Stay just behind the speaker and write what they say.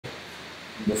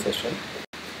in this session.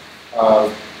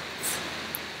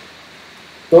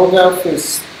 TOGAF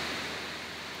is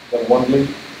the only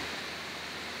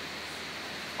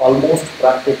almost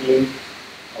practically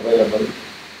available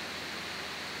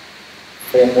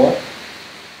framework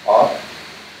or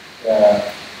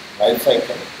life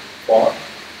cycle for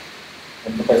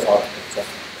enterprise architecture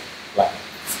plan.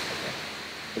 Okay.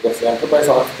 Because the enterprise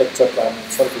architecture plan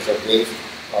itself is a great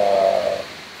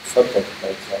subject by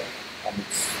itself, and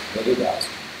it's very vast,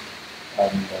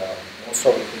 and most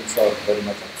of the things are very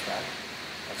much abstract,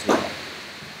 as you know.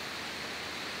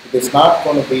 It is not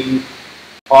going to be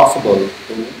possible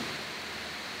to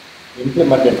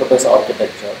implement enterprise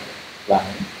architecture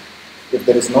planning if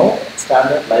there is no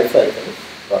standard life cycle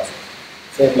process.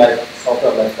 Same like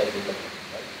software life cycle development.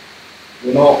 Right?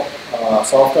 You know,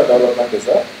 software development is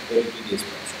a very tedious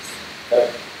process.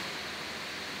 Right?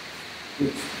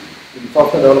 In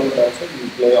software development also, you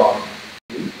play on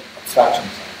the abstraction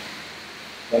side.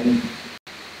 When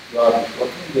you are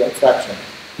working the abstraction,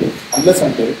 unless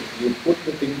until you put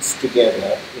the things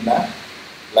together in a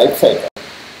life cycle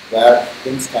where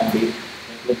things can be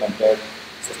implemented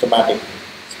systematically,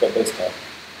 step by step,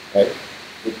 right?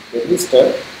 With every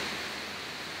step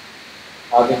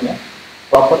having a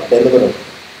proper deliverable,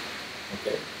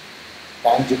 okay,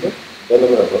 tangible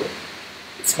deliverable,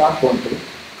 it's not going to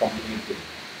complete the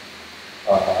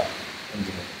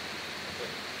engineering.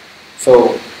 Okay.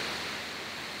 So,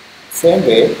 same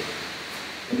way,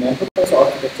 in enterprise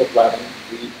architecture planning,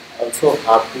 we also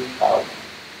have to have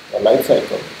a life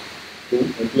cycle to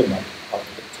implement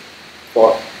architecture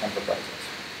for enterprises.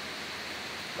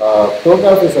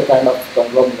 TOGAF is a kind of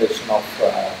conglomeration of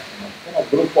a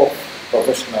group of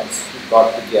professionals who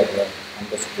got together,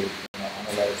 understood,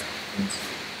 analyzed things,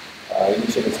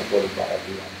 initially supported by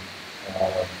everyone,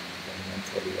 then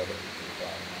eventually other people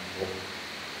got on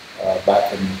board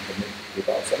back in the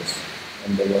mid-2000s,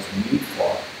 when there was a need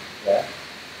for a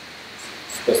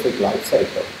specific life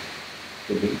cycle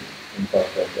to be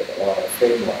incorporated, or a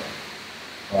framework,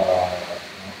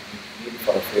 need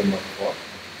for a framework for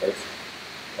enterprise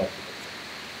architecture.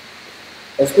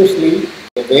 Especially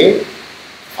the way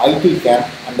IT can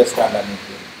understand and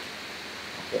implement,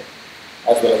 okay,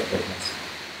 as well as business.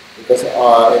 Because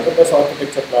enterprise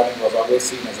architecture planning was always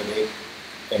seen as a big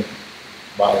thing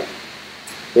by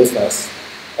business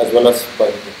as well as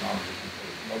by technology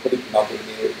people. They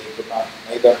could not,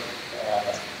 neither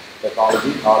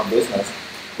technology nor business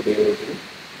could be able to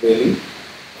really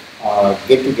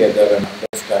get together and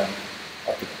understand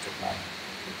architecture planning.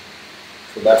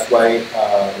 So that's why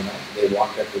they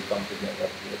wanted to come together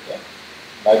with a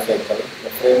life cycle, a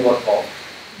framework of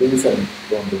do's and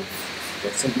don't do, the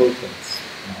simple things,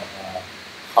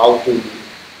 how to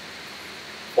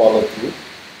follow through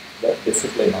the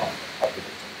discipline of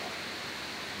architecture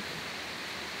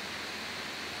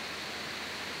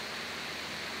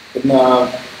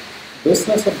planning. In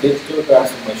business and digital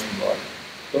transformation world,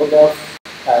 TOGAF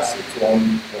has its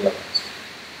own relevance.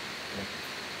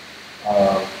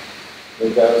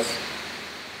 Because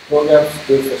TOGAF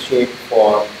gives a shape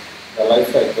for the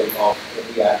life cycle of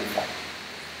every artifact.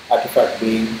 Artifact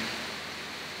being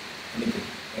anything,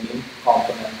 any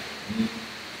component, any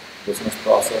business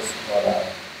process, or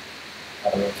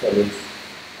a web service,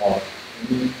 or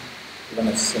any, even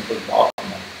a simple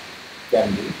document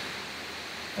can be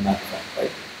an artifact,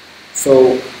 right?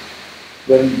 So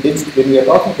when we are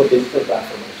talking about digital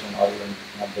transformation, or even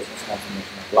business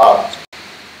transformation at large,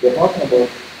 we are talking about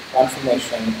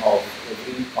transformation of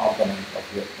every component of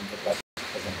your enterprise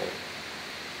as a whole.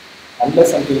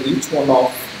 Unless until each one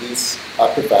of these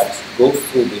artifacts goes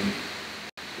through the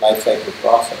life cycle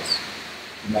process,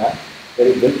 in a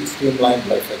very well streamlined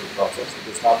life cycle process, it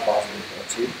is not possible to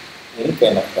achieve any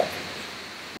kind of transformation.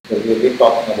 Because we are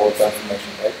talking about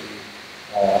transformation, right?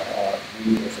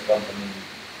 We as a company,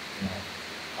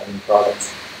 having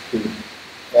products to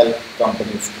help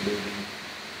companies to do the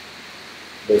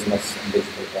business and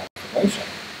digital transformation.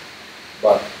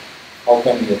 But how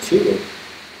can we achieve it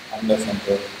unless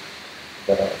until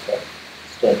there are a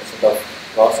set of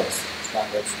process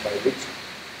standards by which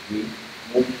we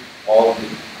move all the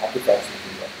artifacts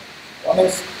within the organization. One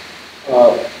is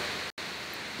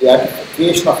the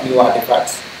creation of new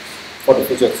artifacts for the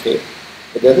future state.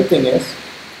 But the other thing is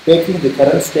taking the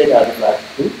current state artifact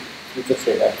to future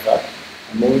state artifact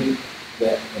and moving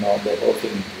the whole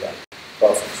thing into that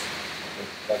process. Okay,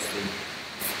 that's the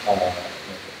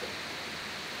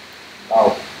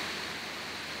now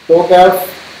TOGAF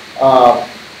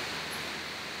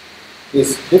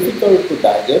is difficult to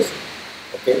digest,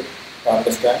 okay, to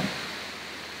understand,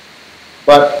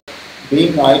 but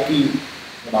being IT,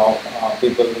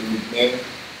 people may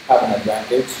have an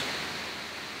advantage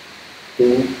to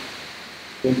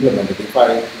implement it. If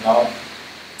I now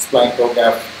explain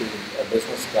TOGAF to a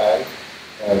business guy,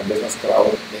 a business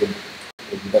crowd, they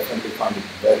would definitely find it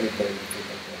very, very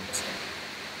difficult to understand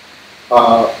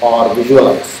or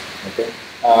visualize. Okay.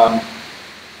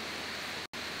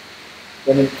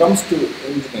 When it comes to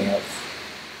engineers,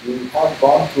 you have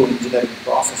gone through engineering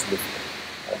process before,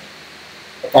 right?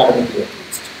 Academically at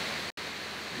least.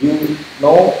 You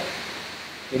know,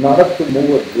 in order to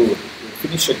move a good, you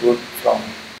finish a good from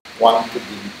one to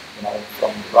the,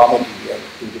 from raw material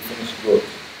to the finished goods,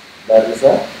 there is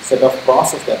a set of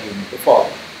process that you need to follow,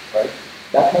 right?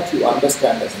 That much you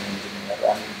understand as an engineer,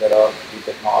 and there are the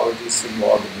technologies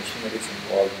involved, the machineries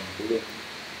involved in doing,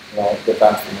 the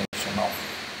transformation of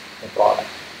the product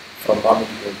from raw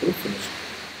material to finished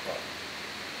product.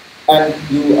 And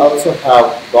you also have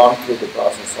gone through the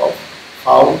process of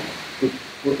how to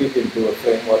put it into a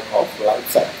framework of life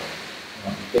cycle.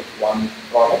 You take one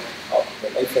product, or the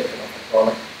life cycle of a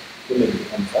product till it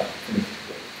becomes a finished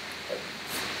product. Right?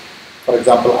 For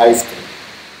example, ice cream.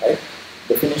 Right?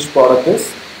 The finished product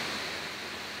is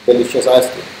delicious ice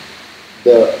cream.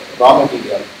 The raw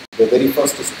material, the very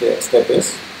first step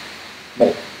is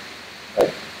milk.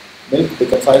 Right? Milk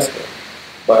becomes ice cream,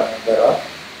 but there are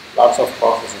lots of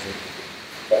processes in it.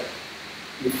 Right?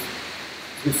 If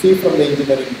you see from the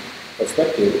engineering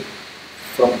perspective,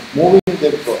 from moving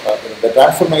the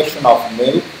transformation of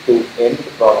milk to end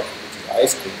product, which is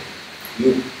ice cream,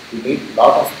 you need a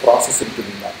lot of processing to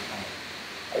be done.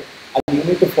 Right? And you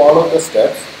need to follow the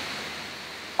steps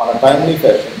on a timely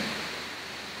fashion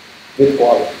with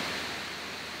quality,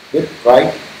 with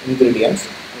right ingredients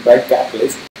and right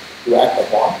catalyst to act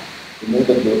upon to move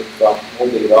the good from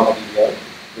move the raw material,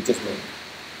 which is milk,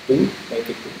 to make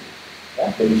it to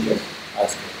delicious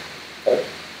ice cream. Right?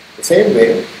 The same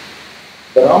way,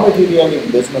 the raw material in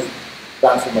business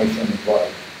transformation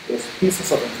involved is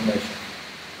pieces of information,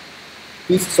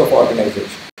 pieces of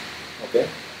organization. Okay?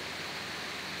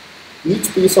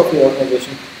 Each piece of the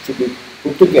organization should be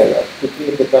put together to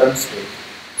create the current state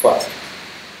first.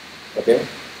 Okay?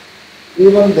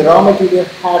 Even the raw material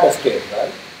had a state,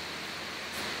 right?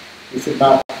 You should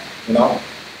not, you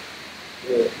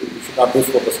should not lose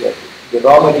focus here. The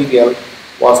raw material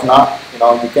was not,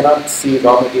 you cannot see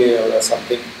raw material as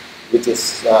something which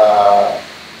is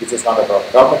not a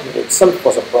product. Raw material itself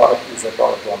was a product, is a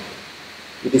product only.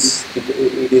 It is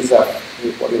it's a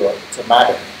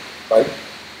matter, right?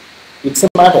 It's a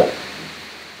matter.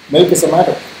 Milk is a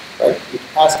matter, right? It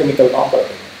has chemical component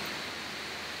in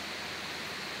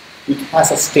it. It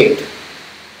has a state.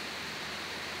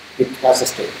 It has a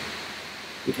state.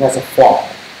 It has a form.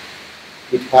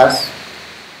 It has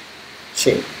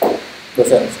shape. The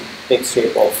sense it takes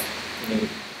shape of any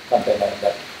container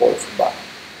that holds the bar.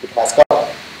 It has color.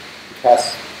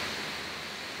 It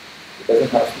doesn't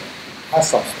have smell. It has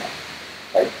some smell,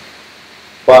 right?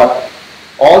 But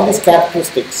all these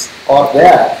characteristics are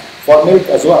there for milk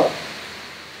as well.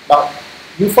 Now,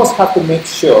 you first have to make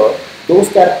sure those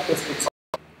characteristics.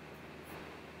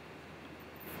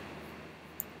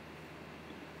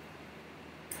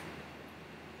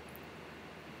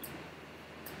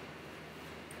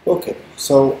 Okay,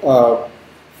 so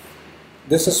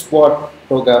this is what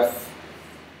TOGAF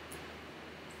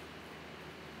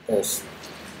is.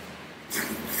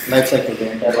 Life cycle,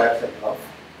 the entire life cycle of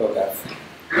TOGAF.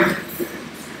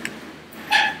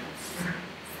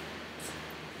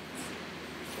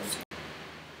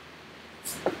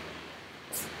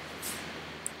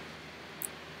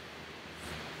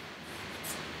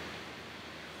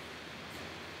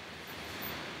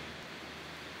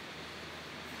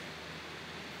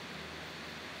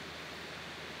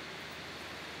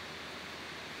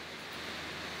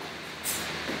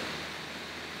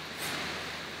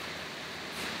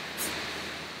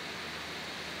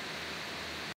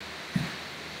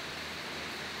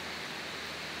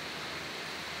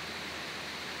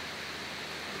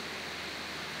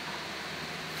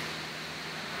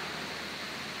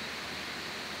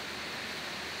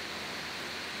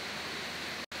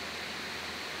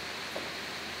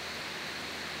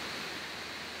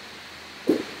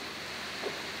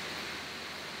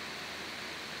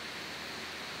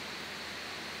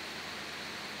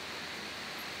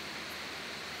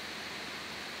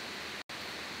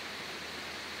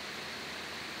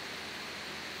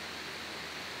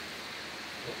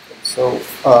 So,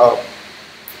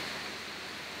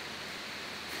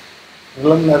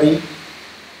 preliminary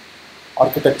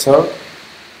architecture,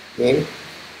 A,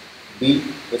 B,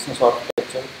 business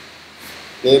architecture.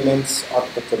 A means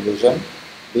architecture vision,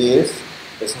 B is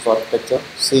business architecture,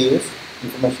 C is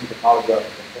information technology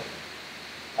architecture,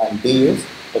 and D is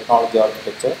technology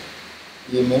architecture.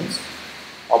 E means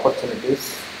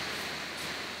opportunities,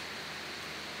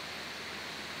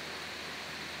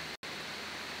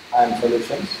 and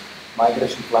solutions,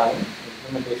 migration planning,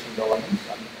 implementation governance,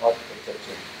 and architecture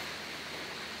change.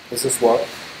 This is what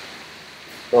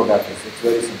ProGraph is. It's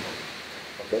very simple.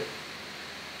 Okay.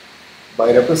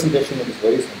 By representation, it is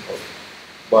very simple,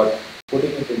 but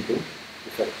putting it into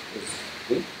effect is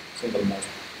the single most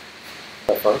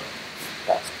effort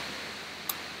task.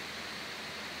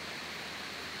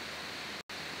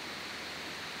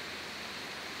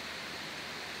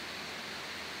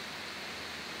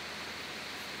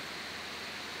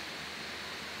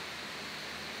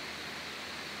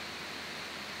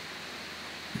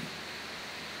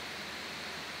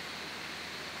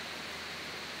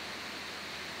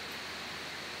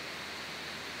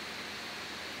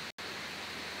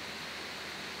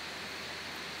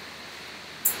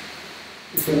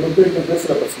 If you look into this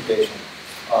representation,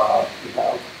 we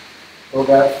have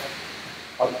ProGraph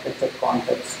architecture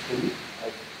context to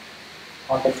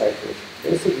context iteration.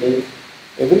 Basically,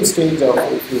 every stage of,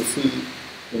 if you see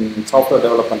in software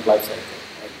development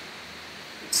lifecycle, right,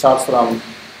 it starts from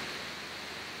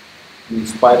the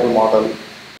spiral model, it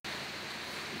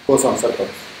goes on circles,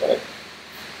 correct?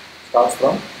 Starts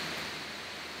from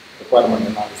requirement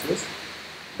analysis,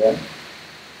 then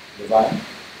design,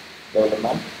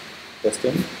 development,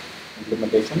 testing,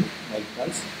 implementation,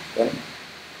 maintenance, then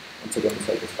once again the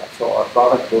cycle starts. So our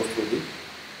product goes through the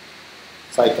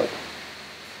cycle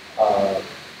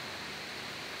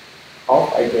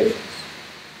of iterations.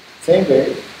 Same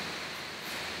way,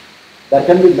 there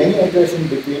can be many iterations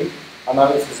between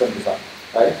analysis and design,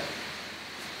 right?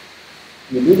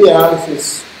 You do the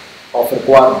analysis of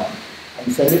requirement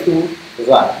and send it to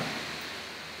design.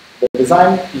 The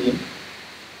design team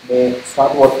may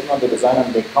start working on the design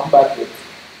and they come back with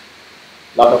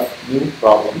a lot of new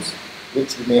problems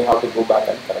which you may have to go back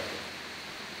and correct it.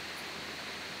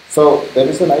 So there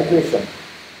is an iteration,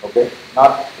 okay?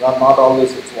 Not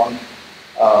always it's one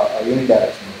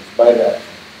unidirectional, it's bidirectional.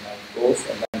 It goes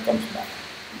and then comes back.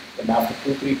 Then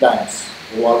after 2-3 times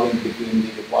evolving between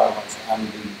the requirements and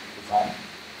the design,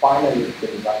 finally the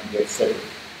design gets settled.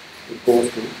 It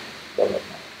goes to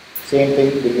development. Same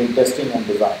thing between testing and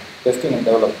design, testing and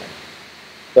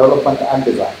development and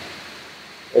design.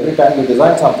 Every time you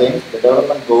design something, the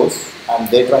development goes and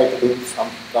they try to do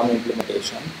some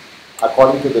implementation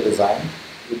according to the design.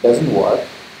 It doesn't work,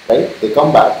 right? They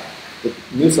come back with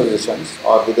new suggestions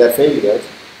or with their failures.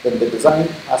 Then the design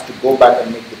has to go back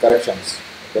and make the corrections.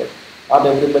 Okay? Not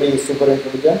everybody is super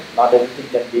intelligent. Not everything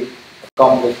can be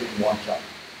accomplished in one shot.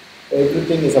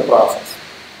 Everything is a process.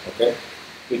 Okay?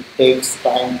 It takes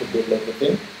time to build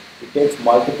everything. It takes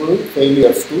multiple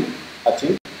failures to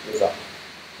achieve result.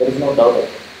 There is no doubt about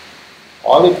it.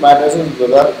 All it matters is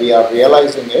whether we are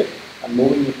realizing it and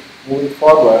moving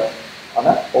forward on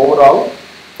an overall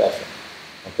fashion.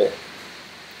 Okay.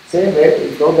 Same way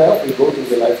in ProGraph, we go through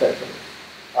the life cycle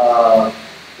A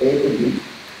to B.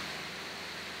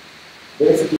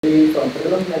 Basically, from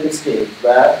preliminary stage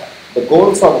where the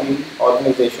goals of the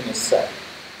organization is set.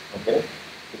 Okay.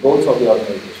 The goals of the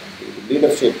organization, the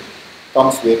leadership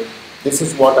comes with, this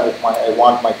is what I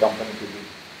want my company to be.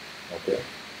 Okay.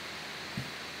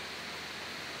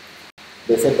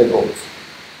 They set the goals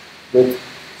with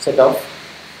set of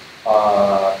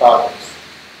targets.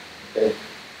 Okay.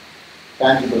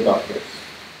 Tangible targets.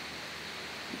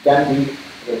 It can be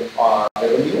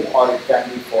revenue or it can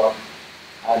be for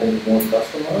adding more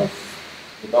customers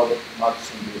without much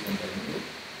increase in revenue.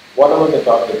 Whatever the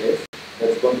target is,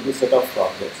 there's going to be a set of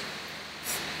targets.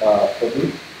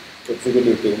 Every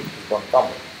executive team is going to come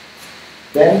with.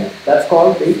 Then that's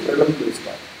called the preliminary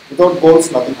step. Without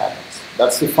goals, nothing happens.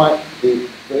 That's the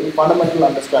very fundamental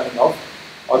understanding of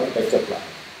architecture plan.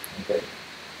 Okay.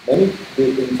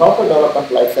 In software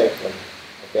development life cycle,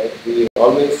 okay, we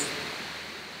always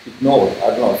ignore,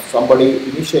 I don't know, somebody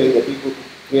initially, the people who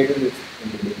created it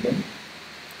in the beginning,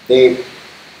 they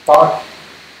thought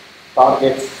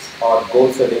targets or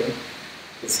goal setting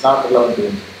is not relevant to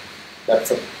engineering.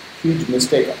 That's a huge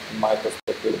mistake in my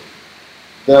perspective.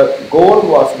 The goal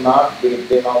was not, they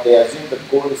assume the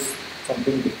goal is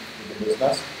something with the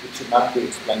business which should not be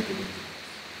explained to the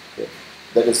engineers. Okay.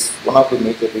 That is one of the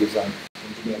major reasons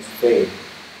engineers fail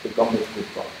to come with good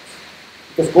products.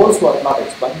 Because goals were not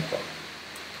explained for them.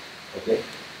 Okay.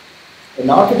 In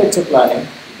architecture planning,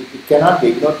 it cannot be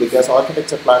ignored because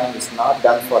architecture planning is not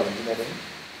done for engineering.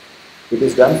 It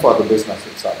is done for the business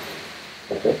itself.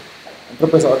 Okay.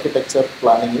 Enterprise architecture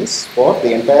planning is for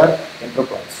the entire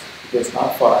enterprise. It is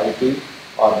not for IT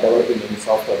or developing any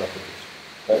software application.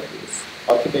 Right? It is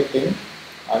architecting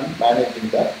and managing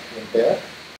the entire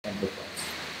enterprise.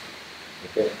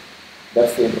 Okay,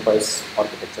 that's the enterprise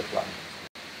architecture plan.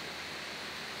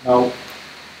 Now,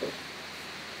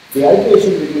 the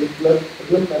iteration between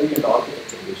preliminary and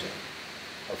architecture vision,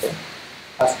 okay,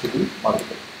 has to be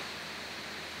multiple.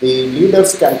 The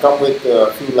leaders can come with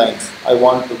a few lines. I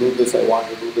want to do this, I want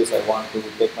to do this, I want to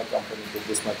take my company to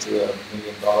this much $1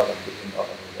 million or $1 billion or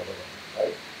whatever,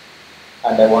 right?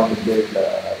 And I want to build,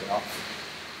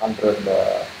 100.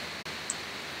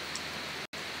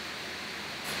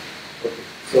 Okay.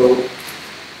 So,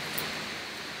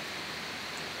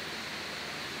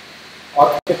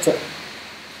 architecture,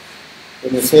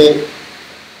 when you say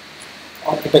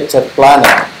architecture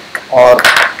planning or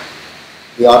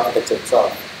the architecture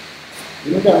itself,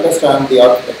 you need to understand the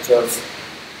architectures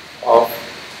of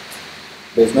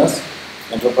business,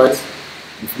 enterprise,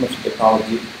 information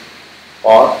technology,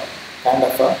 or kind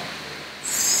of a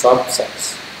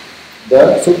subsets.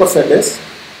 The superset is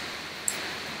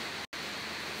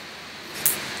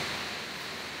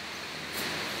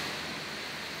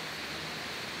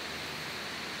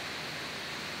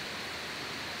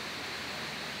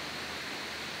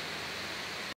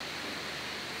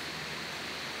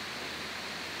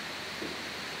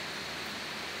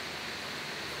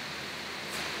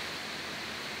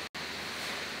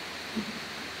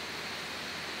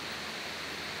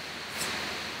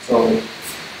so you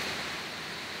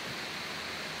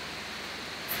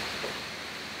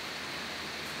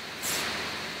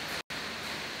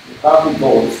have the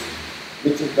goals,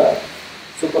 which is the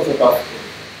superset of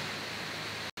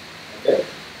okay.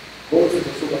 Goals is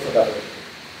the superset of it.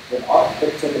 Then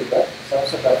architecture is the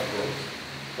subset of goals.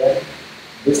 Then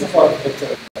business architecture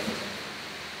is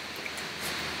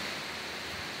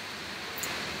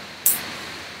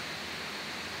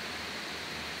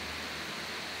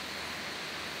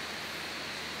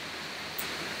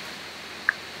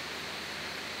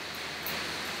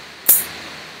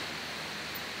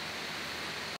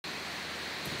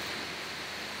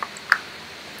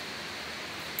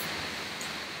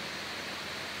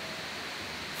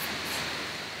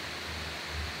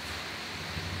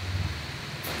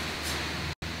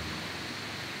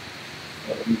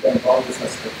you can call this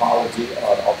as technology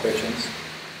or operations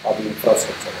or the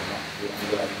infrastructure, the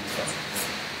underlying infrastructure.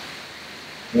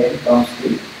 Then comes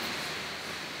the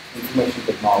information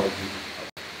technology.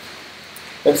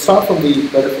 Let's start from the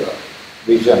peripheral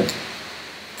vision.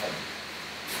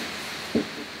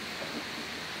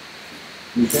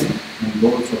 Vision and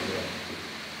goals of the entity.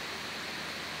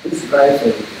 This drives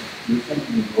everything. Vision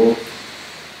and goals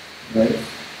drives everything.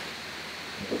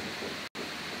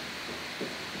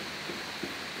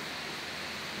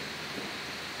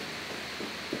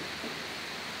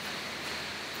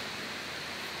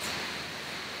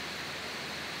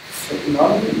 In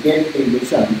order to get the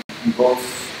vision and goals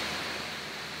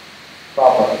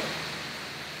proper,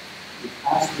 it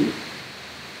has to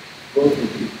go through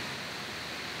the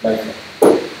life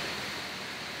cycle.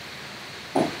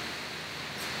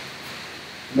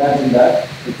 Imagine that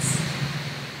it's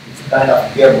kind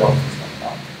of gearbox system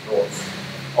now, rolls,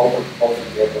 outer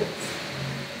gearbox.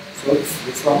 So it's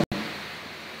this one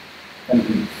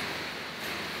continues.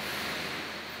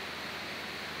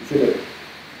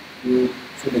 You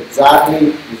should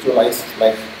exactly visualize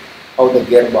like how the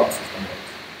gearbox system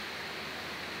works.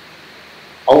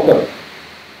 Outer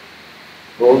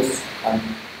rolls and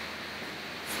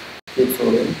keeps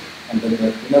rolling, and then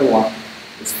the inner one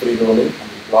is free rolling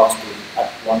and it blocks to at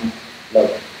one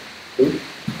level to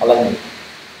align it.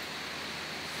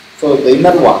 So the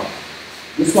inner one,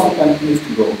 this one continues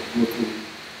to go through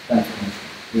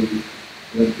transformation.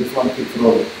 This one keeps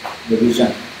rolling. The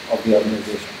vision of the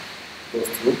organization goes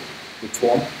through its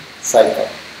own cycle.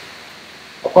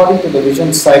 According to the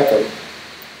vision cycle,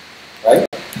 right?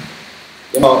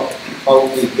 You know how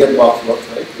the gearbox works,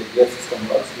 right? The gear system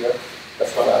works here.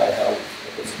 That's what I have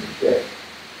represented here.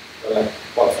 So like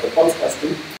pulse. The pulse has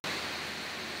to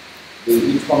be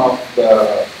each one of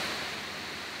the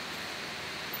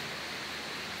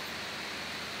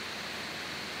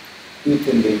teeth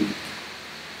in the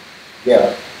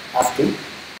gear has to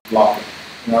block it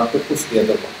in order to push the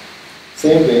other one.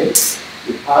 Same way,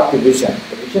 you have the vision.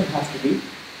 The vision has to be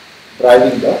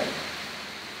driving the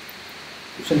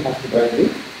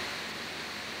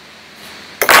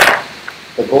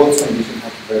goals, and vision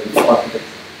has to drive the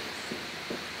architecture,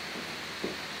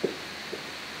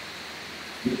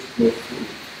 which goes through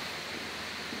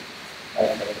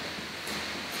life cycle.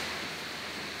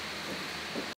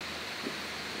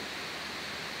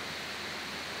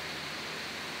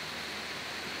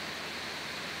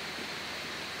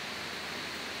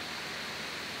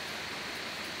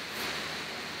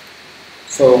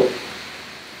 So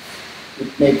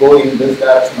it may go in this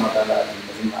direction or that direction, it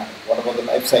doesn't matter. What about the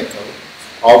life cycle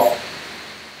of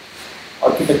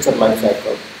architecture life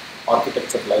cycle?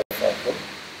 Architecture life cycle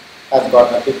has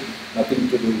got nothing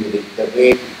to do with it. The way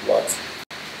it works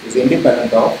is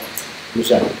independent of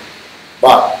vision,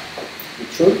 but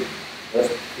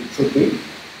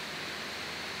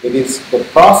it is the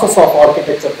process of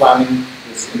architecture planning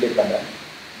is independent,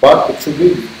 but it should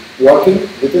be working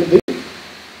within the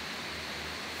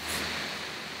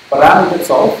parameters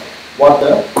of what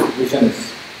the vision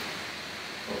is.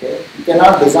 Okay, you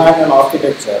cannot design an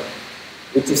architecture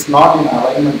which is not in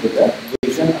alignment with the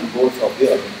vision and goals of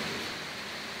the organization.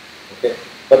 Okay,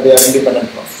 but they are independent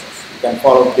processes. You can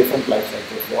follow different life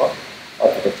cycles for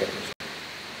architecture vision.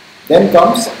 Then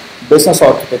comes business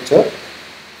architecture.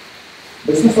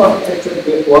 Business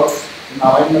architecture works in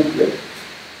alignment with,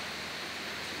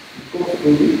 it goes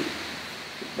through the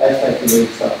life cycle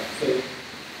itself. Say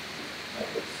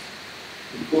like this.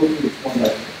 It goes through its own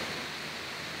life cycle.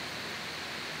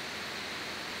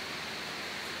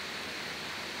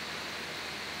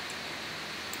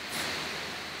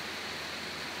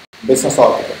 Business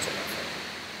architecture.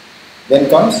 Then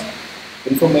comes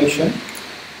information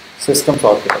systems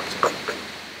architecture.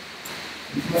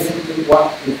 Information systems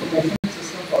architecture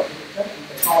and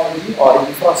technology or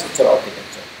infrastructure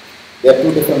architecture. They are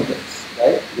two different things,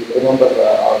 right? You remember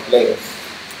our layers.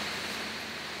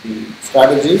 The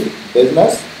strategy,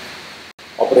 business,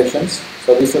 operations,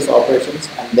 services operations,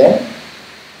 and then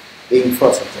the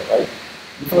infrastructure, right?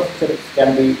 Infrastructure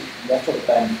can be most of the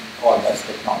time called as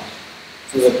technology.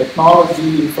 So the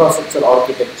technology infrastructure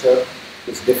architecture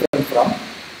is different from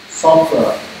software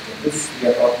architecture. This we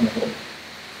are talking about.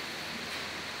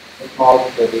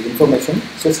 Technology, the information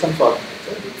systems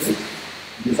architecture, which is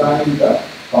designing the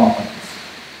components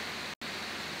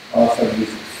or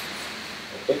services.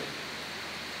 Okay.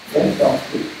 Then comes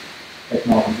the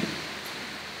technology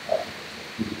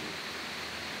architecture.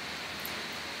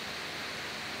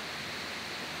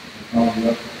 Technology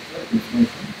architecture,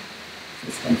 information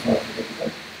systems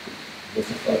architecture,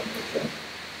 business architecture,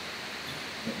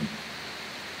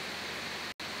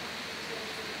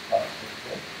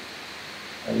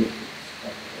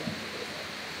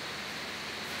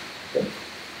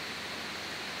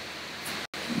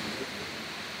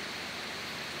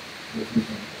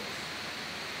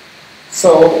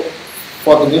 So,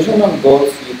 for the vision and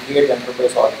goals, you create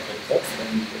enterprise architecture.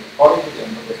 Then, according to the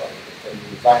enterprise architecture,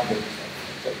 you design the business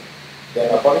architecture. Then,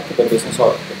 according to the business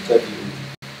architecture, you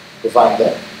design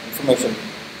the information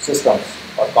systems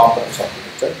or components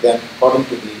architecture. Then, according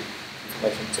to the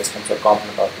information systems or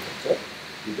component architecture,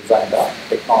 you design the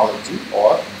technology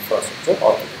or infrastructure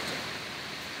architecture.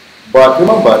 But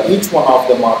remember, each one of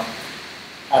them are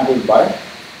handled by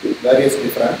various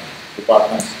different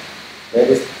departments,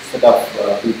 various set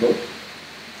of people,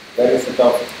 various set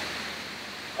of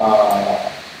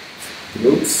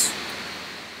groups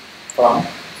from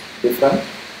different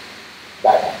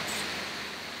backgrounds.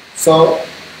 So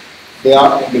they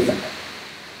are independent.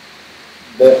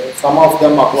 Some of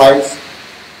them applies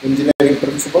engineering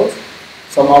principles,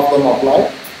 some of them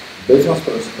apply business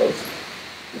principles.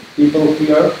 People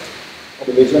here for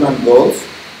the vision and goals,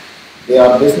 they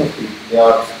are business people, they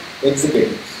are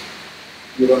executives.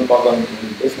 You don't call them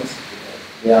in business people.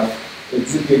 They are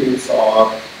executives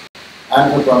or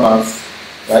entrepreneurs,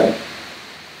 right?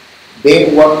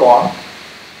 They work on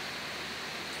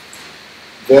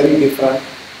very different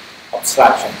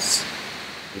abstractions.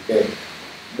 Okay,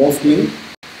 mostly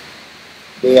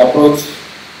they approach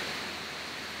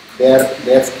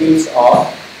their skills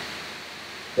are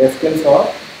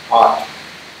art,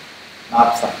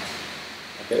 not science.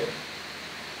 Okay,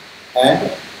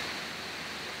 and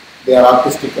they are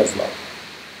artistic as well.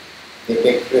 They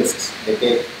take risks. They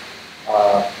take,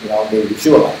 they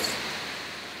visualize.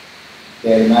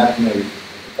 They are imaginary.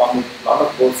 They come with a lot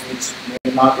of goals which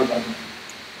may not even,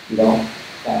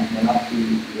 may not be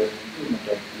even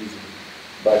implemented easily,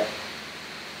 but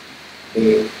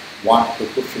they want to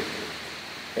push it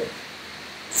through. Okay.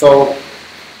 So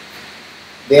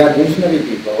they are visionary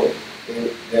people.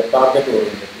 They are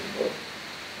target-oriented people.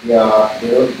 They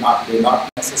do not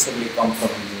necessarily come from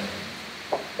engineering,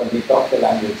 but they talk the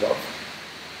language of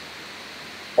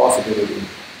possibility,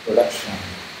 production,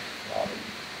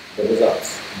 the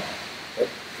results. Okay.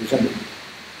 Visionary.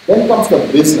 Then comes the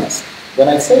business. When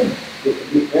I say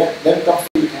then comes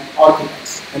the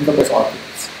architects, enterprise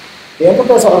architects. The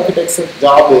enterprise architect's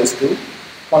job is to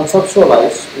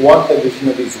conceptualize what the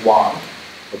visionaries want,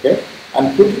 okay,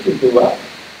 and put it into a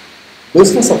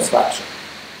business abstraction.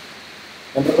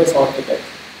 Enterprise architect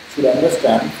should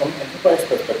understand from enterprise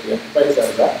perspective, enterprise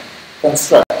as a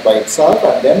construct by itself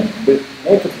and then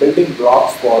make building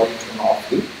blocks for each one of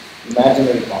the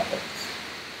imaginary components.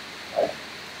 Right?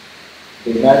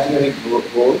 The imaginary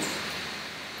goals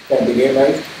can be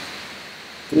realized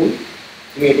through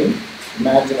creating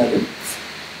imaginary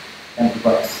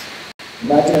enterprise.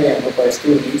 Imaginary enterprise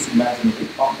through these imaginary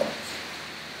components.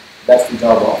 That's the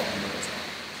job of enterprise.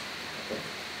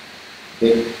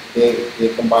 Okay. They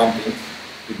combine things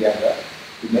together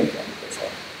to make enterprise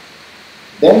software.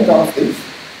 Then comes the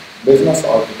business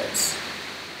architects.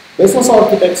 Business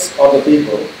architects are the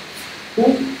people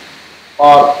who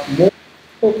are more.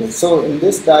 Okay, so in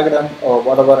this diagram, or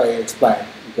whatever I explained,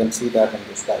 you can see that in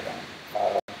this diagram.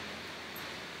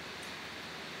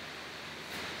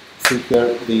 See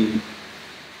here the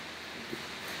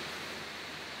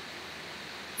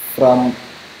from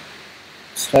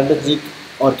strategic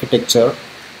architecture,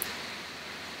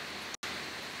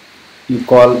 you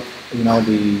call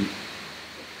the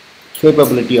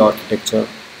capability architecture,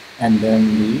 and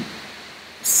then the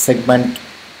segment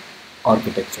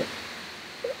architecture.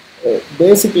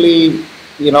 Basically,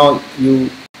 you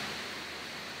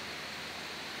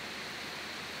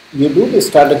do this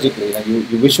strategically.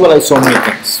 You visualize so many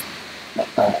things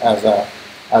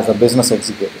as a business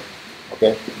executive.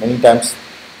 Okay, many times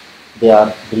they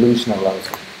are delusional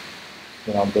also.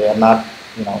 They are not.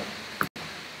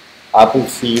 Apple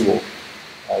CEO,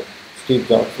 Steve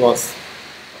Jobs was.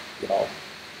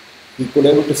 He could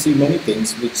able to see many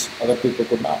things which other people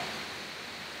could not.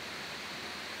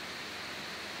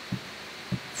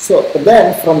 So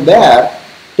then from there,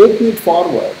 take it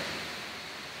forward.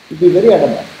 To be very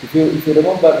adamant. If you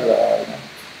remember,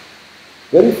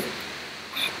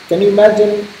 can you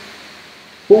imagine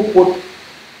who put?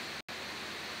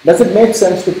 Does it make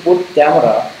sense to put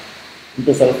camera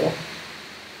into cell phone?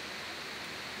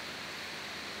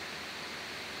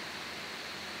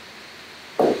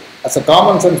 As a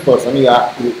common sense person, you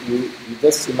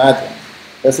just imagine.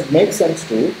 Does it make sense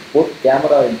to put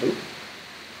camera into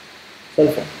cell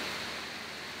phone?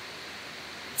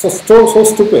 So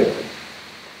stupid.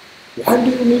 Why do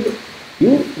you need it?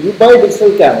 You buy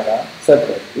digital camera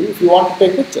separately if you want to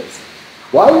take pictures.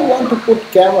 Why you want to put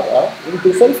camera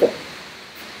into cell phone?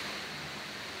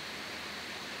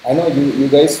 I know you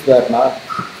guys were not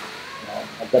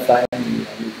at the time. You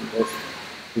guys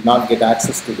did not get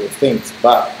access to those things,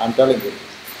 but I'm telling you,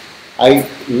 I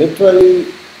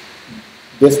literally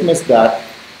dismissed that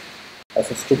as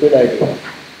a stupid idea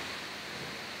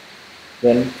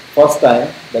when first time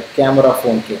the camera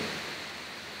phone came.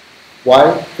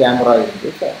 Why camera in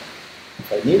the phone?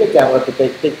 If I need a camera to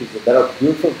take pictures, there are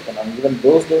beautiful, even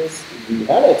those days we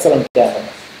had excellent cameras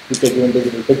to take even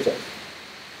digital pictures.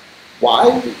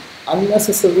 Why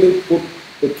unnecessarily put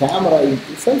the camera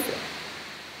into cell phone?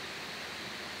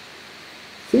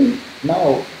 See,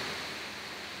 now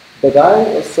the guy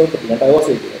was so brilliant, I was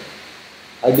idiot.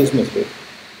 I dismissed it.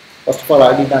 First of all,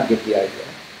 I did not get the idea.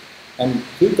 And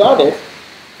he got it.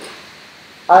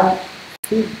 And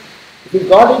if he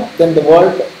got it, then the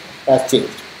world has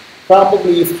changed.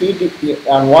 Probably if he did,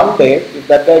 on one day, if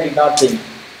that guy did not think,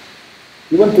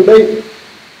 even today,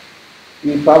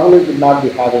 we probably would not be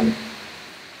having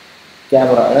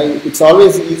camera. It's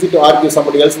always easy to argue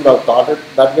somebody else would have thought it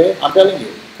that way. I'm telling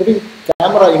you, putting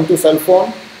camera into cell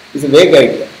phone is a vague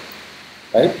idea,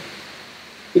 right?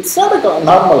 It's not a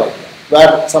normal idea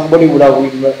where somebody would have,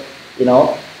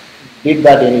 did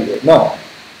that anyway. No,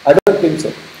 I don't think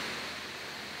so.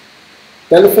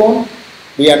 Telephone,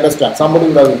 we understand. Somebody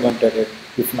would have invented it,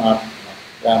 if not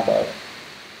Rambert.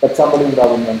 But somebody would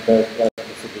have invented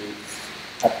electricity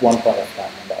at one point of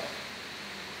time and all.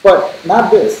 But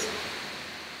not this.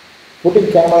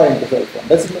 Putting camera into cell phone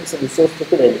doesn't make sense. It's so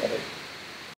stupid idea, right?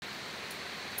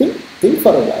 Think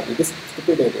for a while. It is a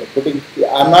stupid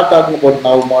idea. I'm not talking about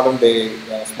now modern day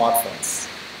smartphones.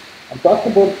 I'm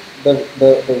talking about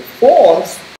the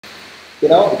phones. It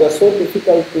was so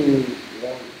difficult to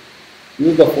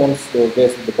use the phones those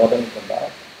days with the buttons and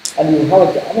that, and you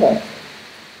have a camera.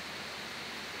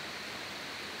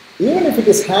 Even if it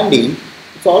is handy,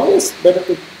 it's always better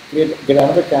to get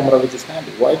another camera which is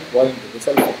handy. Why into the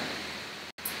cell phone?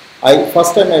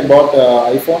 First time I bought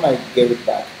iPhone, I gave it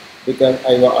back because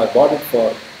I bought it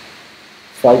for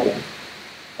swiping,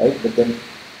 right? But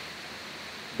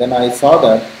then I saw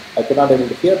that I could not able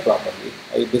to hear properly.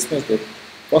 I dismissed it.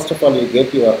 First of all, you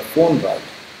get your phone right,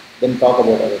 then talk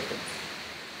about other things.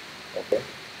 Okay.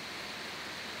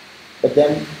 But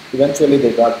then eventually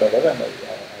they got better, and I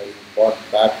bought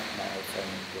back my iPhone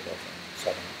in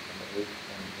 2007,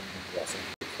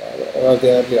 I was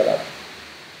there earlier.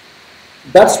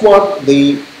 That's what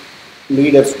the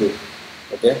leaders do.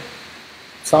 Okay.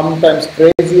 sometimes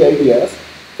crazy ideas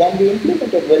can be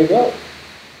implemented very well,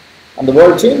 and the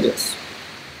world changes.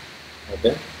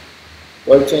 Okay,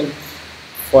 world change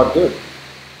for good.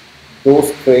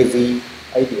 Those crazy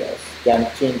ideas can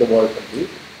change the world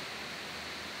completely.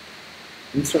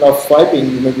 Instead of swiping,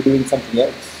 you may be doing something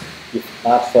else. If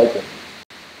not swiping,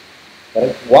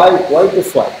 correct? Why to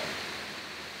swipe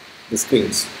the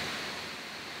screens?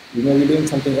 You may be doing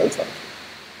something else also.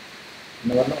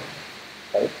 You never know,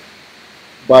 right?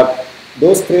 But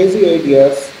those crazy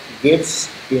ideas gets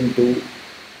into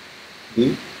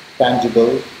the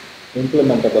tangible,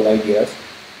 implementable ideas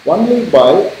only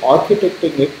by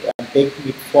architecting it and taking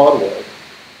it forward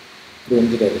through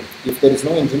engineering. If there is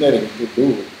no engineering to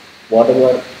do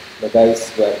whatever the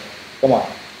guys were, come on,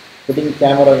 putting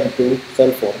camera into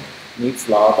cell phone needs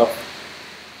a lot of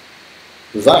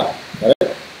design,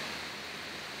 right?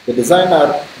 The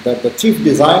designer, the chief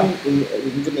design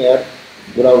engineer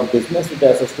would have dismissed it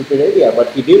as a stupid idea, but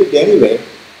he did it anyway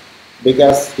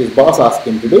because his boss asked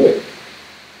him to do it.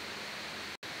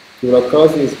 He will of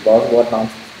course his boss, what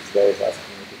nonsense this guy is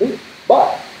asking me to do.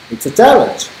 But it's a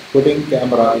challenge putting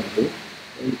camera into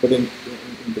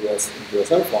a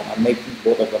cell phone and making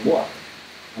both of them work.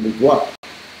 And it worked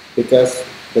because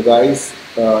the guys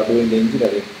doing the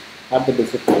engineering have the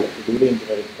discipline to do the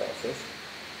engineering process,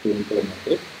 to implement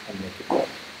it and make it work.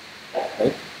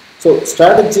 Right? So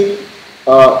strategy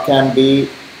can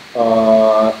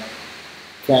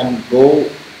go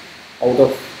out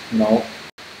of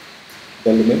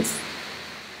the limits.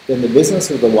 Then the business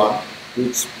is the one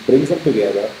which brings them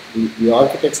together. The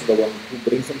architects are the one who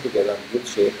brings them together in good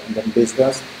shape, and then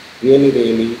business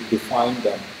really define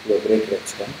them to a greater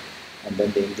extent, and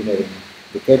then the engineering,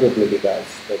 the capability guys,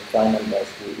 the final guys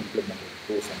who implement it,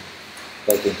 goes and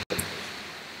does the implementation.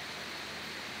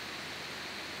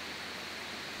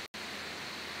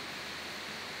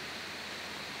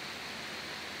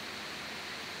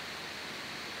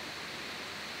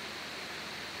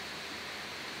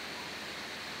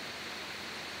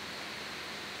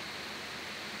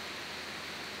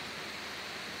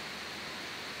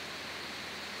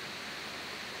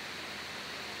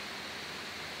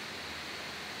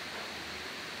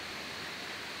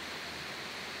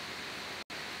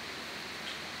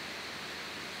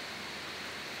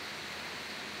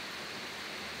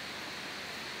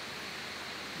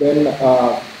 Then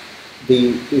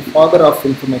the father of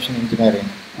information engineering,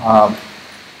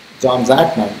 John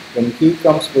Zachman, when he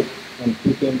came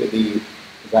with the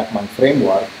Zachman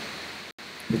framework,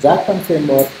 the Zachman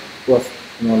framework was,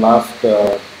 last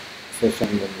session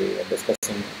when we were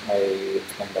discussing, I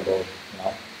explained about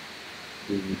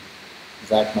the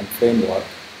Zachman framework.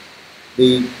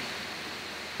 The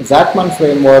Zachman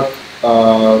framework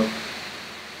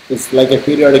is like a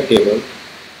periodic table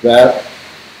where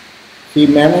he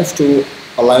managed to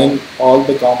align all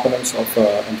the components of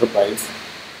enterprise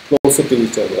closer to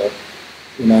each other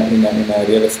in a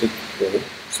realistic way,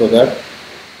 so that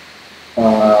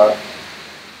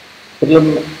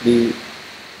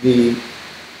the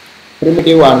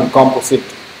primitive and composite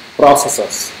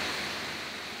processes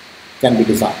can be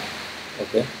designed.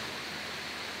 Okay,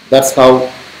 that's how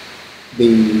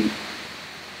the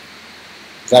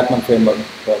Zachman framework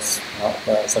was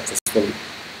successful.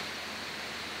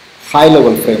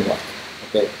 High-level framework.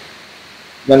 Okay.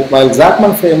 While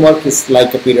Zachman framework is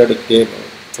like a periodic table,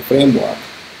 it's a framework,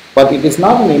 but it is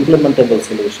not an implementable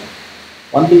solution.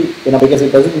 Only because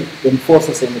it doesn't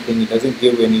enforce anything, it doesn't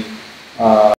give any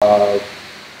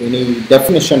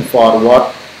definition for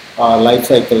what life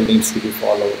cycle needs to be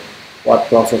followed, what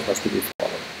process has to be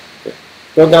followed. Okay.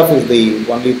 TOGAF is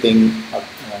the only thing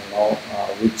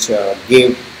which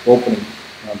gave opening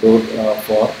door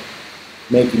for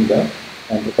making the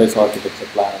enterprise architecture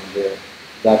plan, where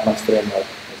that much framework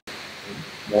is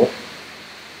more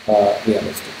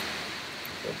realistic.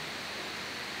 Okay.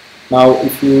 Now,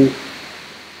 if you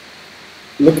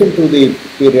look into the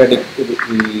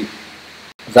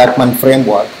Zachman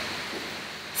framework,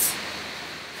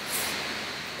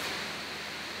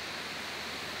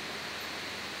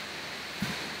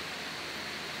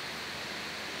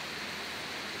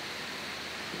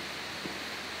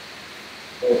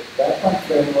 so Zachman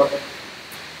framework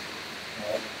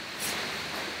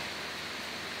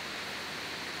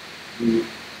the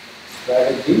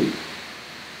strategy,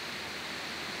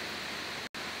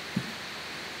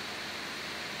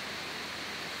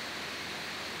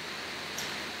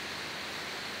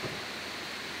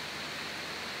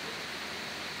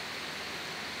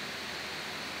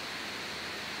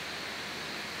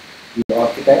 the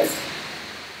architects,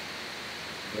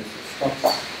 the systems,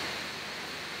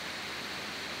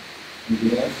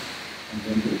 engineers, and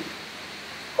then the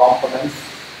components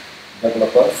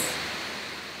developers,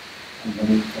 and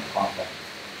many subcontractors.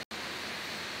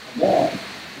 And then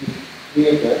we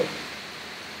created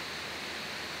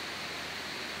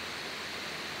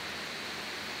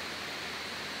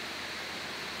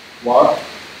what,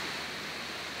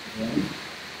 when,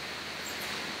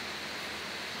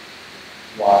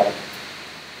 why,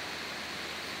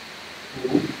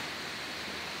 who,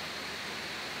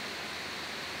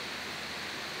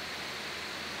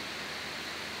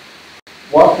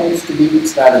 what needs to be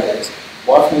strategized,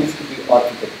 what needs to be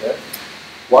architected,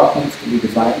 what needs to be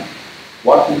designed,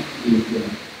 what needs to be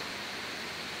implemented.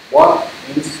 What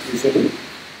means usually,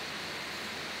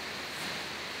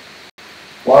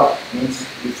 what means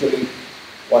usually,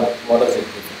 what does it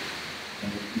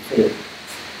mean? Usually,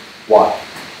 what?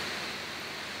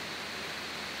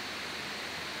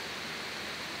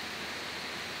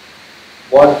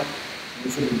 What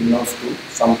usually belongs to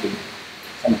something,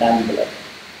 some tangible item.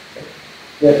 Okay.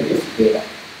 Here it is data,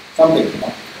 something,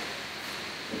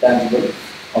 a tangible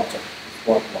object is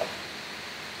what.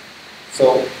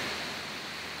 So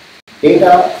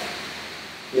data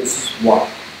is what?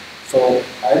 So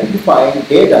identifying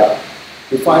data,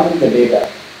 defining the data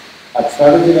at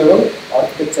strategy level,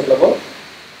 architecture level,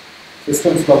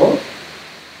 systems level,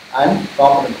 and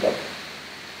component level.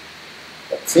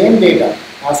 The same data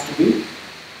has to be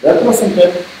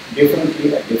represented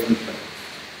differently at different levels.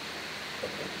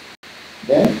 Okay.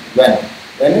 Then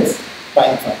when is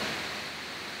time frame,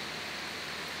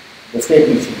 the state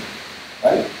machine,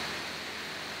 right?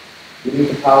 You need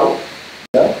to have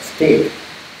the state,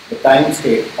 the time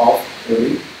state of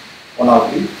every one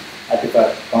of the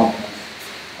artifact components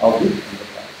of the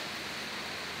enterprise.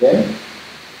 Then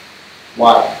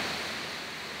why?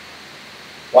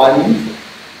 Why means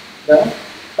the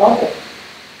target.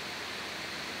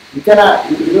 You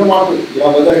don't want to,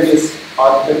 whether it is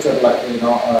architecture like,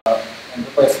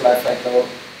 enterprise life cycle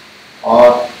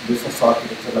or business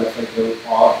architecture life cycle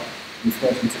or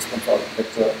information systems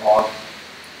architecture or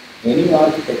any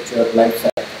architecture life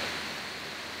cycle.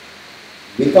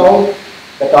 Without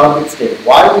the target state,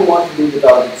 why do you want to do the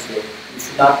target state? You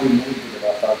should not be moved to the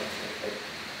target state. Right?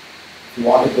 If you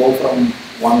want to go from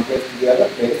one place to the other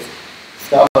place, you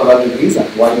should have a valid reason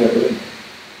why you are doing it.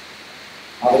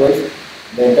 Otherwise,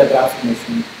 the entire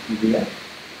transformation will be a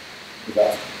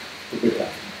disaster, stupid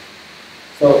transformation.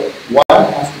 So, why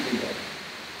has to be there?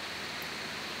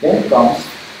 Then comes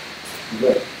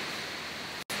when.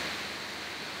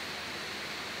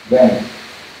 When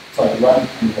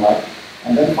and why.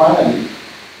 And then finally,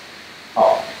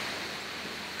 how.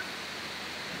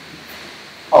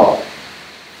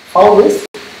 How is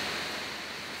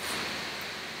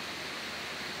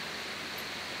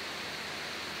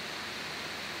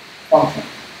function.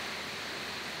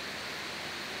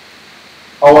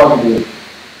 How are we doing?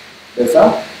 There's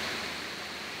a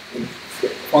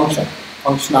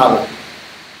functionality.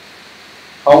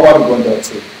 How are you going to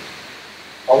achieve?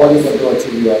 How are you going to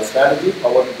achieve your strategy? How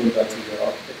are you going to achieve your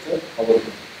architecture? How are you going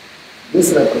to?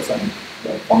 This represents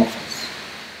the functions,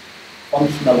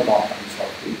 functional components of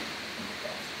the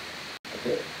enterprise.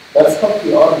 Okay, that's how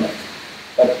we organize.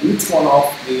 But each one of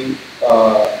the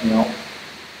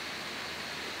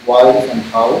whys and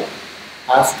how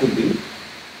has to be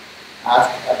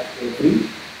asked at every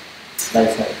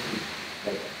life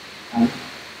cycle, and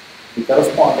the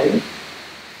corresponding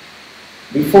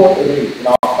before every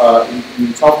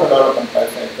in software development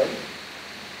life cycle.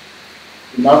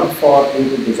 In order for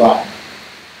you to design,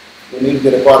 you need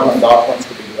the requirement documents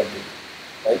to be given to you,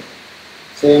 right?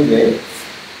 Same way,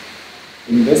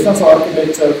 in business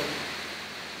architecture,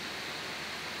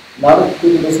 in order to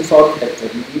do the business architecture,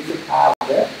 you need to have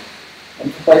the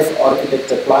enterprise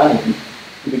architecture planning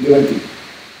to be given to you,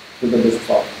 to the business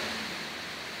architect.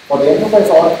 For the enterprise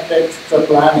architecture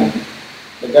planning,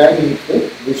 the guy needs the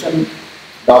vision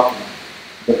document,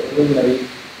 the preliminary,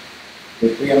 the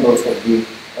preambles of the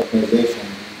organization,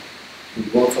 the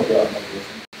goals of the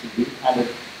organization should be handed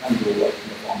over in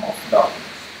the form of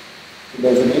documents. So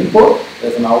there is an input,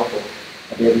 there is an output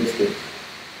at every stage.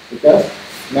 Because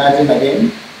imagine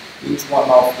again, each one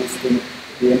of these things,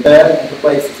 the entire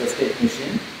enterprise is a state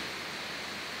machine.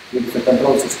 It is a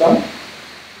control system,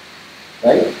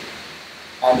 right?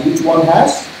 And each one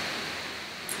has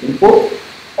input,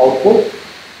 output,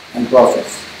 and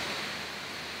process.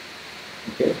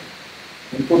 Okay,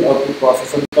 input, output,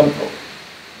 process, and control.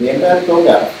 The entire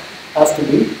program has to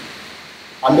be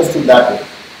understood that way.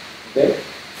 Okay,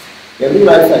 every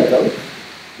life cycle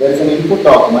there is an input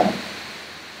document.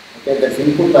 Okay, there is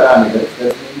input parameters. There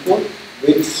is an input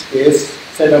which is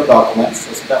set of documents,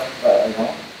 a set of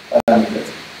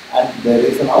parameters, and there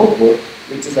is an output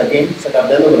which is again set of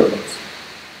deliverables.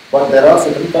 but there are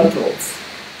certain controls.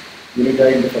 You need to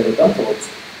identify the controls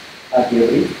at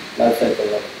every life cycle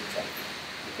level itself.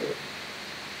 Okay.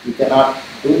 You cannot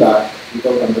do that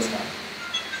without understanding.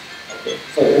 Okay.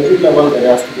 So every level there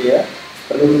has to be a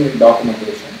preliminary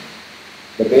documentation,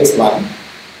 the baseline,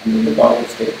 and then the target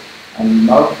state, and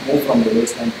not move from the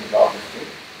baseline to the target state.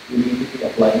 You need to be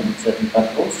applying certain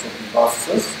controls, certain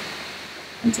processes,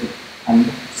 and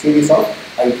series of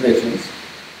iterations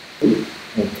to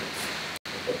make it.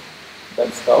 Okay.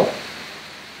 That's how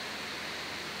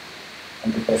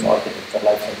enterprise architecture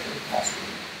lifecycle has to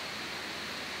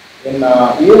be. In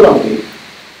ELMP,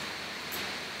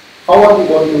 how are we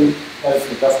going to help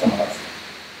the customers?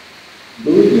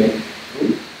 Doing it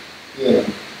through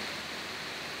ELMP.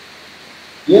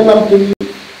 ELMP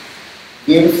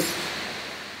gives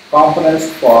components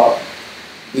for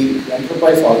the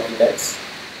enterprise architects,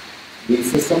 the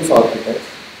systems architects,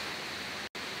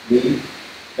 the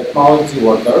technology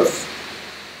workers,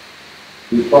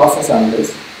 the process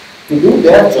analysts to do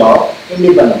their job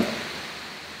independently.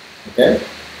 Okay?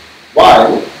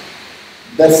 While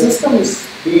the system is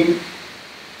being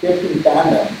kept in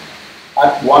tandem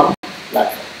at one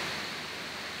platform.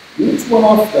 Each one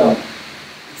of them,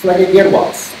 it's like a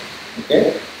gearbox.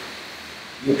 Okay?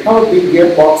 You have a big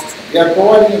gearbox system. We are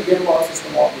providing a gearbox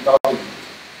system without it.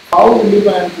 How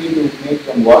independently to make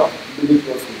them work,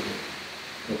 individuals will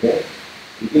do. Okay?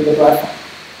 We give the platform.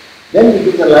 Then we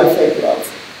give the life cycle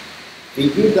also. We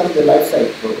give them the life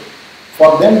cycle.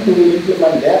 For them to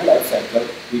implement their life cycle,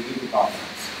 we give the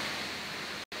components.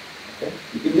 Okay?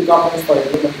 We give the components for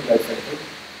implementing life cycle.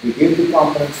 We give the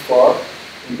components for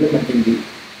implementing the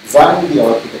designing the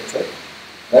architecture.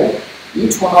 Right?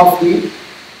 Each one of the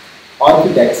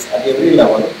architects at every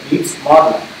level needs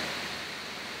modeling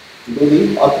to do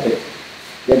the architecture.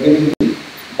 They are giving the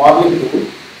modeling tool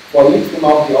for each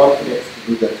one of the architects to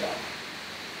do their job.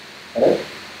 Correct?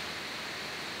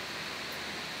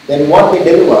 Then what they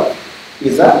deliver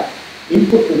is an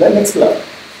input to the next level.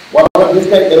 Whatever this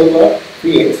guy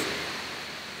creates,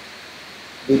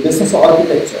 the business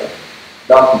architecture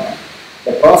document,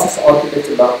 the process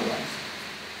architecture documents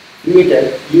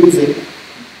created using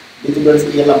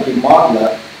digiBlitz ELMP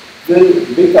modeler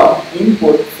will become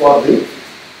input for the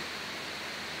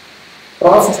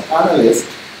process analyst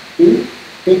to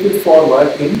take it forward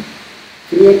in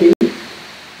creating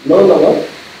low-level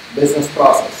business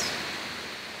process.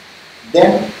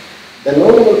 Then the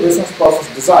low-level business process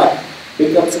design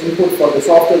becomes input for the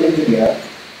software engineer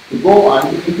to go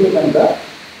and implement the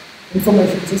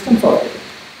information systems architecture.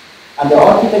 And the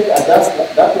architect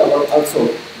at that level also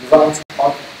designs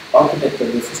architecture,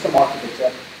 the system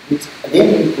architecture, which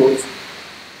again includes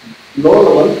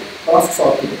low-level process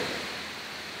architecture.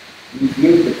 We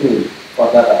give the tool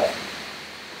for that.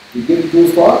 We give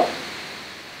tools for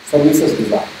services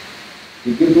design.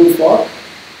 We give tools for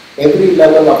every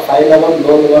level of high-level,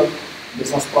 low-level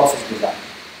business process design.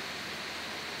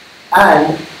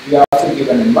 And we are also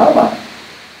given an environment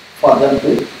for them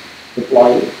to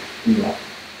deploy it in life.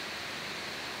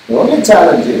 The only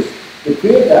challenge is to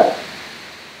create a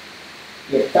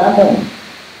tandem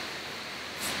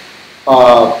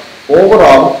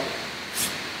overall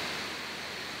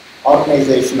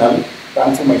organizational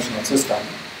transformational system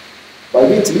by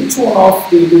which each one of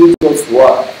the individuals'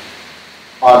 work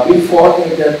are being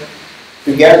coordinated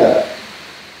together,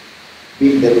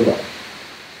 being delivered.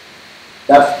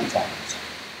 That's the challenge.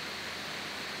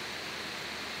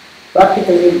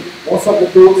 Practically, most of the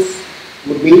tools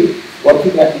would be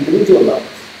working at individual levels.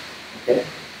 Okay?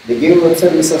 They give web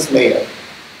services layer,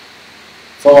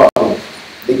 so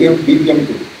they give BPM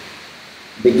tool,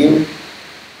 they give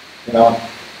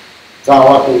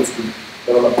Java tools to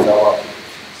develop Java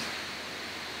applications.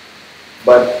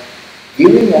 But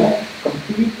giving a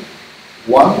complete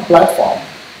one platform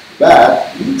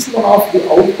where each one of the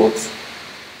outputs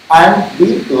and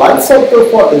the life cycle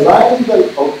for designing the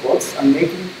outputs and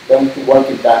making them to work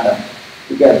in tandem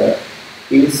together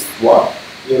is what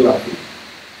ELMP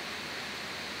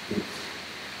is.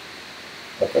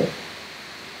 Okay?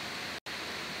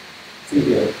 See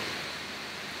here.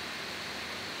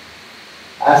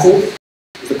 As is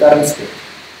the current state.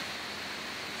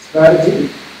 Strategy,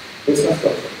 business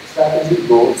concept. Strategy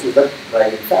goes with the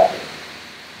driving factor.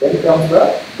 Then comes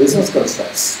the business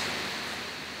constraints.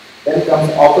 Then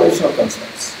comes operational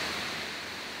constraints.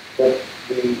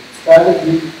 The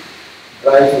strategy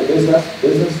drives the business,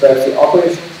 business drives the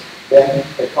operations, then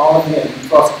technology and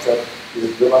infrastructure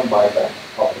is driven by the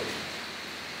operations.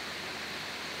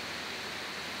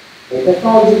 The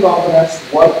technology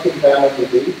components work in tandem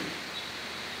with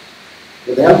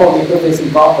the help of the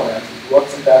interfacing components, it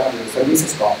works in tandem with the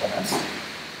services components.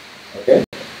 Okay?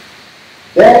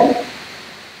 Then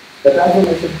the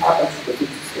transformation happens in the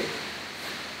future state.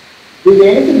 Did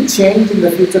anything change in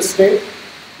the future state?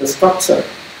 The structure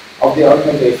of the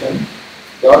organizational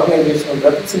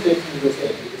representation is the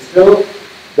same. It is still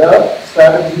the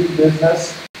strategy,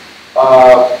 business,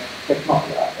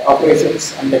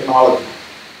 operations, and technology.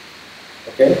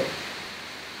 Okay.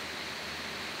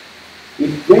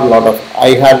 I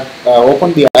had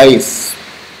opened the eyes,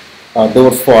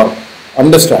 doors for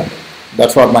understanding.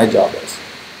 That's what my job is.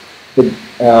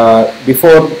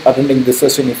 Before attending this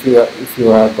session, if you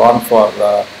had gone for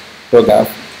TOGAF,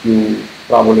 you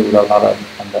probably would have not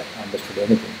understood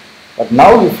anything. But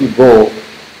now, if you go,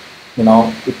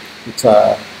 it's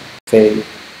a say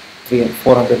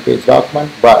 300-400 page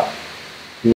document, but